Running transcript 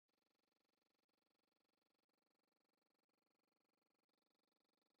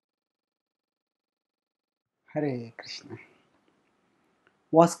Hare Krishna.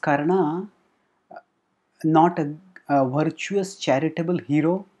 Was Karna not a virtuous charitable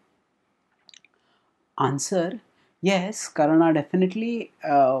hero? Answer: yes, Karna definitely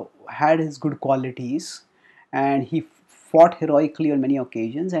had his good qualities, and he fought heroically on many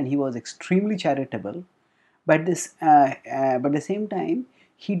occasions, and he was extremely charitable. But at the same time,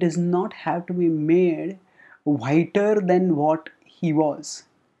 he does not have to be made whiter than what he was.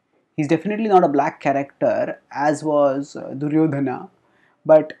 He's definitely not a black character as was Duryodhana,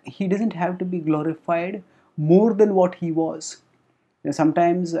 but he doesn't have to be glorified more than what he was.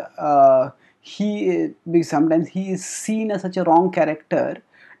 Sometimes sometimes he is seen as such a wrong character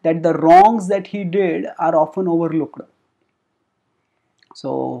that the wrongs that he did are often overlooked.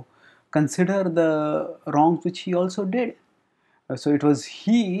 So consider the wrongs which he also did. So it was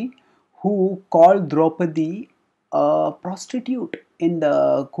he who called Draupadi a prostitute in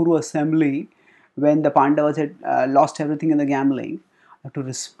the Kuru assembly when the Pandavas had lost everything in the gambling.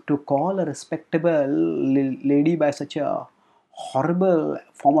 To call a respectable lady by such a horrible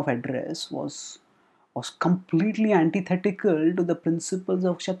form of address was completely antithetical to the principles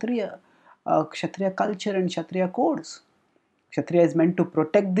of Kshatriya culture and Kshatriya codes. Kshatriya is meant to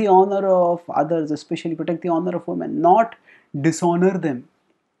protect the honor of others, especially protect the honor of women, not dishonor them.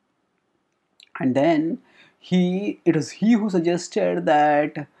 And then it was he who suggested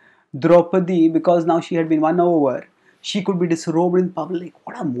that Draupadi, because now she had been won over, she could be disrobed in public.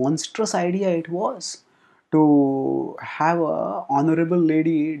 What a monstrous idea it was to have a honorable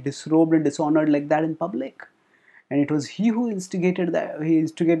lady disrobed and dishonored like that in public. And it was he who instigated that. He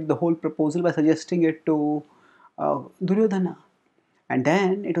instigated the whole proposal by suggesting it to Duryodhana. And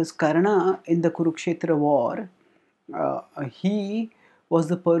then it was Karna in the Kurukshetra war. He was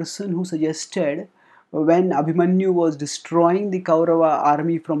the person who suggested, when Abhimanyu was destroying the Kaurava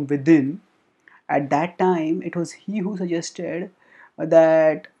army from within, at that time it was he who suggested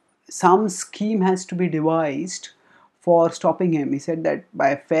that some scheme has to be devised for stopping him. He said that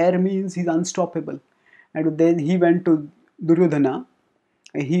by fair means he's unstoppable. And then he went to Duryodhana.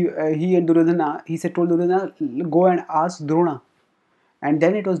 He and Duryodhana, told Duryodhana, go and ask Drona. And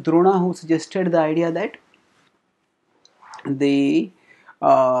then it was Drona who suggested the idea that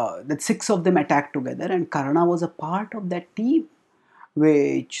that six of them attacked together, and Karna was a part of that team,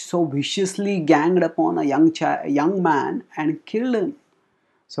 which so viciously ganged upon a young man and killed him.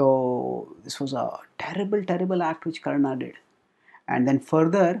 So this was a terrible, terrible act which Karna did. And then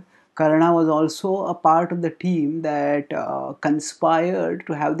further, Karna was also a part of the team that conspired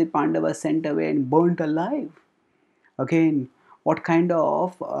to have the Pandavas sent away and burnt alive. Again, what kind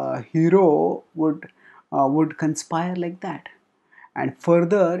of hero would conspire like that? And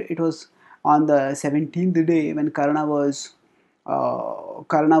further, it was on the 17th day when Karna was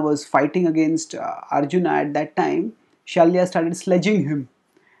fighting against Arjuna. At that time, Shalya started sledging him,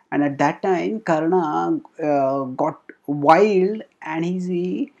 and at that time, Karna got wild, and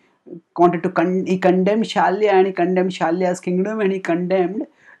he wanted to he condemned Shalya, and he condemned Shalya's kingdom, and he condemned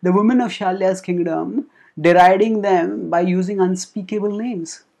the women of Shalya's kingdom, deriding them by using unspeakable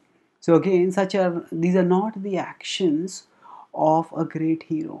names. So again, these are not the actions of a great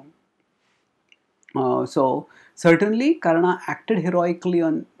hero. So certainly Karna acted heroically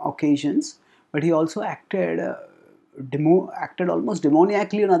on occasions, but he also acted almost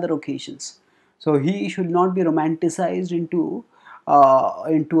demoniacally on other occasions. So he should not be romanticized into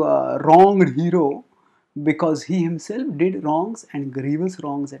a wronged hero, because he himself did wrongs, and grievous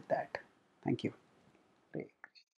wrongs at that. Thank you.